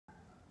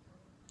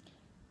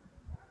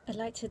I'd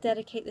like to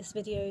dedicate this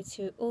video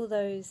to all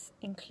those,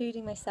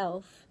 including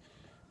myself,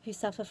 who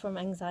suffer from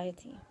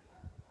anxiety.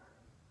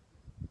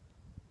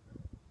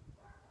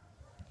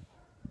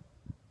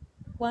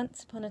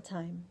 Once upon a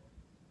time,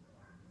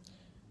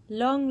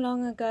 long,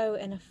 long ago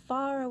in a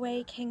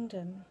faraway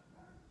kingdom,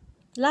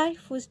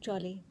 life was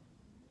jolly,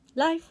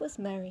 life was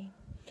merry.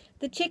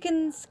 The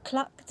chickens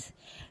clucked,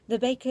 the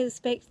bakers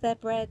baked their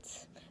bread,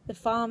 the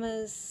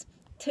farmers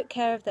took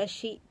care of their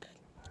sheep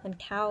and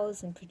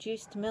cows and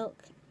produced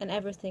milk, and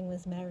everything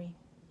was merry.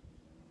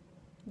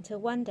 Until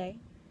one day,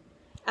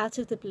 out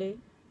of the blue,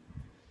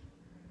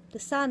 the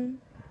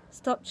sun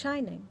stopped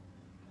shining.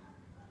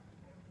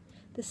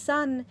 The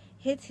sun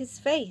hid his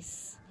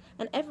face,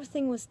 and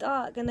everything was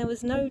dark, and there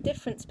was no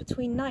difference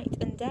between night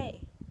and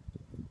day.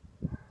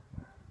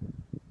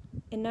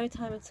 In no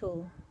time at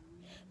all,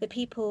 the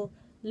people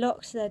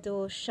locked their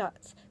doors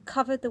shut,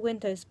 covered the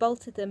windows,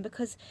 bolted them,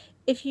 because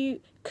if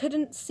you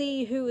couldn't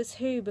see who was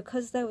who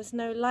because there was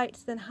no light,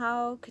 then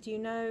how could you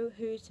know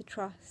who to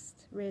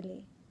trust,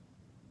 really?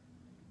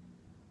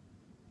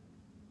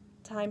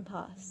 Time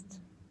passed,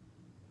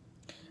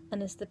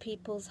 and as the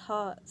people's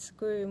hearts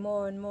grew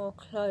more and more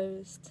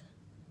closed,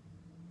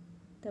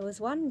 there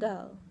was one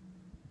girl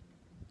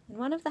in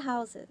one of the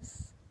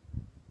houses,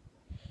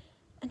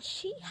 and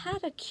she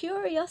had a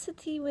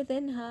curiosity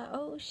within her,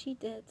 oh she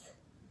did.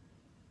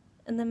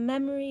 And the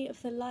memory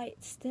of the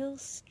light still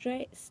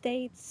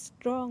stayed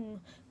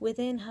strong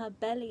within her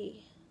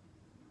belly.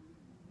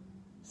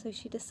 So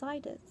she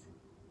decided,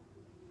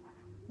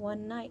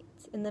 one night,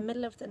 in the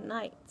middle of the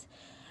night,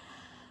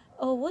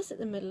 or was it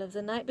the middle of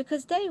the night?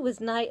 Because day was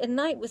night and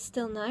night was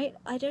still night.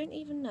 I don't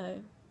even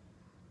know.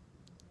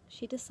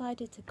 She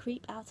decided to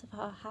creep out of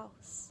her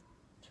house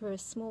through a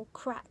small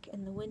crack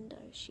in the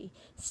window. She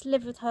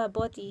slivered her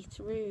body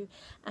through,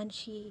 and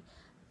she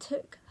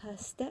took her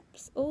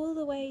steps all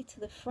the way to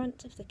the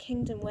front of the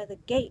kingdom where the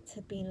gate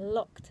had been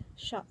locked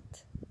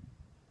shut.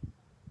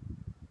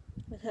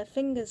 With her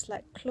fingers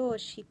like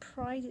claws, she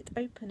pried it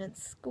open and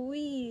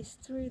squeezed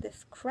through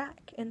this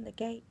crack in the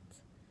gate.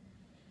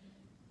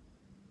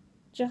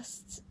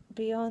 Just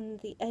beyond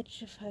the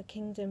edge of her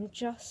kingdom,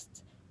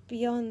 just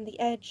beyond the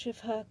edge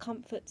of her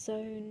comfort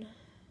zone,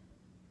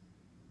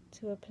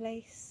 to a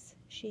place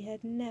she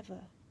had never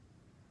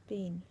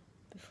been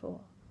before.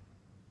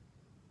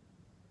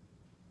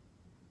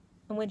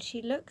 And when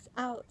she looked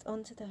out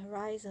onto the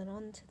horizon,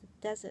 onto the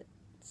desert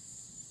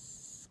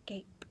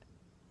scape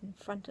in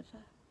front of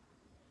her,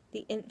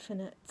 the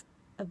infinite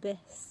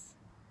abyss,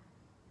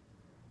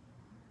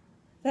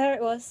 there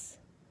it was.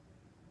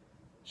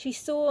 She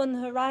saw on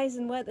the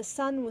horizon where the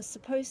sun was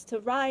supposed to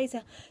rise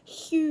a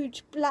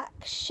huge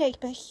black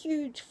shape, a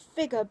huge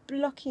figure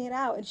blocking it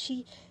out, and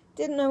she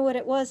didn't know what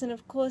it was, and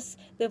of course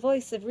the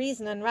voice of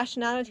reason and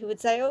rationality would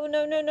say, oh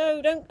no, no,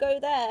 no, don't go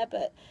there,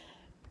 but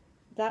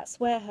that's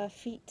where her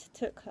feet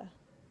took her.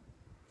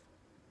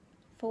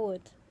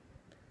 Forward,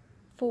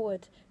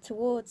 forward,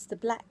 towards the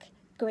black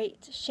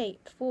great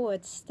shape,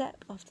 forward,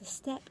 step after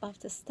step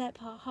after step,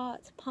 her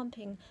heart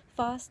pumping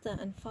faster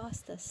and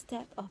faster,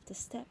 step after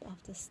step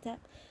after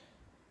step.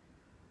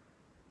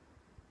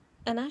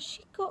 And as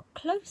she got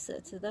closer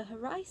to the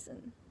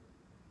horizon,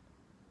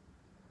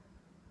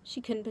 she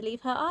couldn't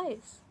believe her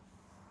eyes.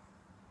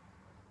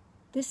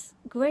 This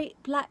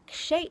great black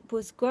shape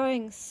was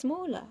growing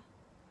smaller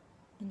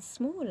and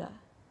smaller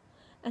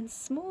and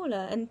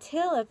smaller,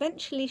 until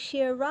eventually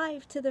she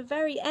arrived to the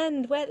very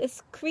end where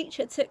this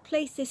creature took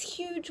place, this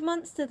huge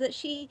monster that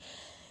she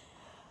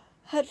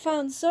had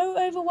found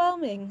so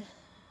overwhelming.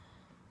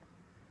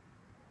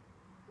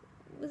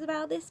 It was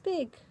about this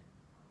big.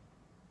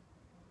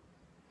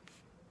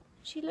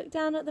 She looked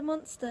down at the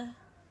monster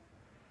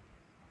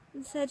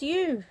and said,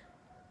 You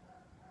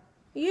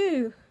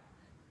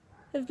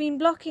have been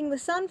blocking the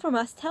sun from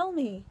us. Tell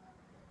me,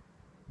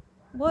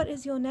 what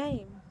is your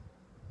name?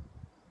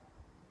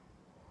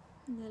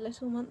 And the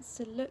little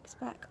monster looked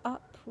back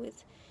up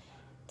with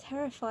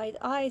terrified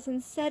eyes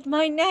and said,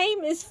 My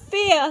name is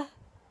fear,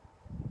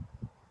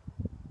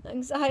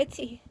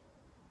 anxiety,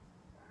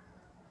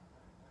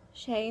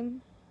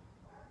 shame,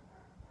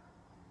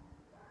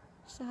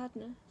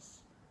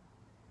 sadness.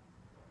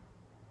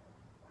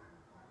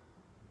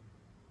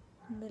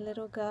 And the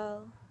little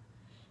girl,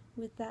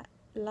 with that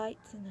light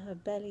in her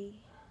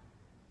belly,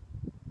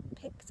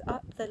 picked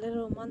up the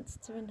little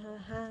monster in her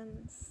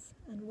hands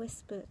and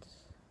whispered,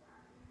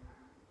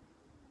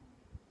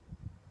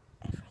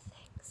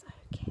 Everything's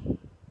okay.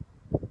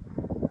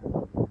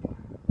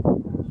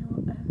 You're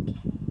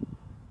okay.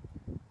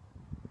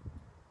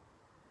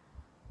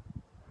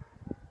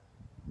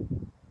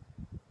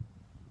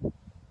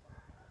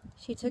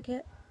 She took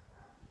it,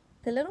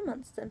 the little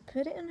monster, and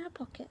put it in her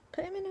pocket,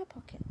 put him in her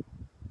pocket.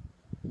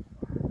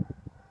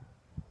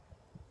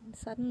 And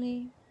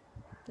suddenly,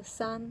 the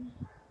sun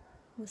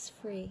was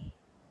free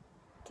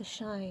to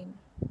shine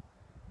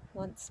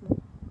once more.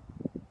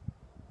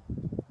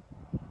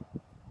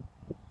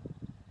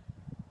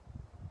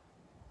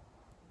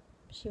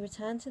 She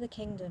returned to the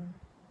kingdom,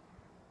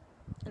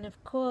 And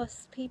of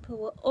course, people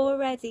were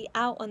already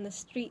out on the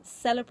streets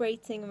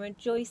celebrating and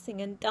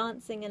rejoicing and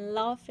dancing and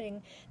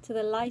laughing to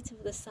the light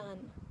of the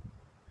sun.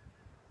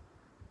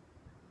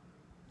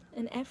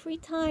 And every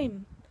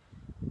time,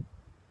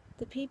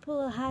 the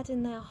people had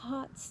in their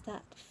hearts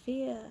that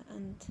fear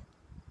and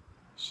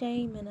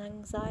shame and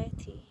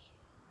anxiety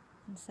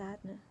and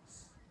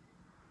sadness.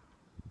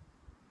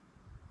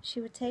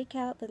 She would take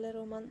out the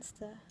little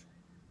monster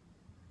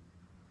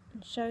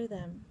and show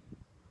them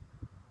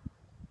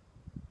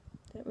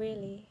that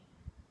really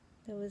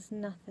there was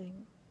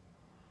nothing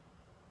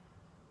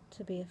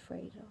to be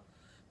afraid of.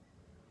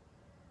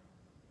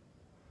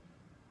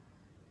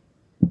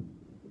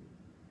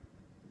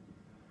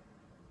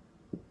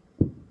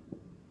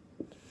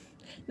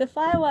 The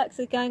fireworks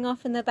are going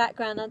off in the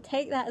background. I'll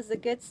take that as a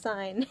good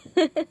sign.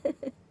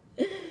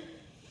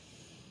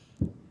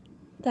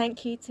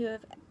 Thank you to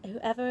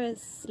whoever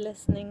is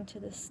listening to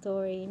this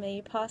story. May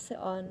you pass it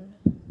on.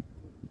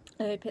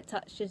 I hope it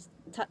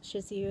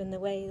touches you in the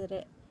way that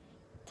it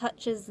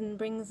touches and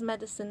brings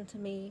medicine to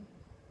me.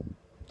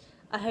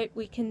 I hope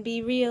we can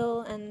be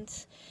real and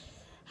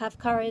have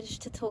courage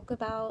to talk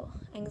about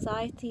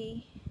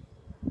anxiety,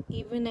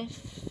 even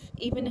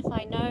if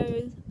I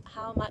know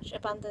how much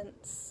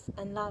abundance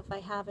and love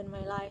I have in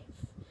my life.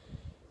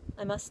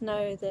 I must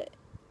know that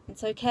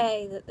it's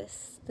okay that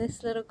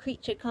this little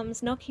creature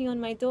comes knocking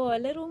on my door a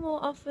little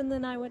more often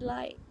than I would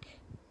like.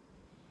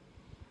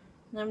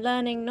 And I'm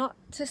learning not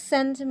to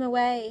send him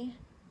away,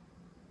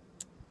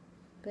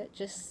 but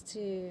just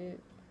to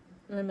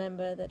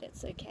remember that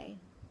it's okay.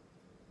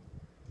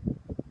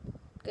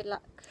 Good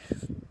luck.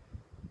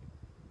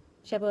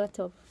 Shavua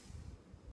Tov.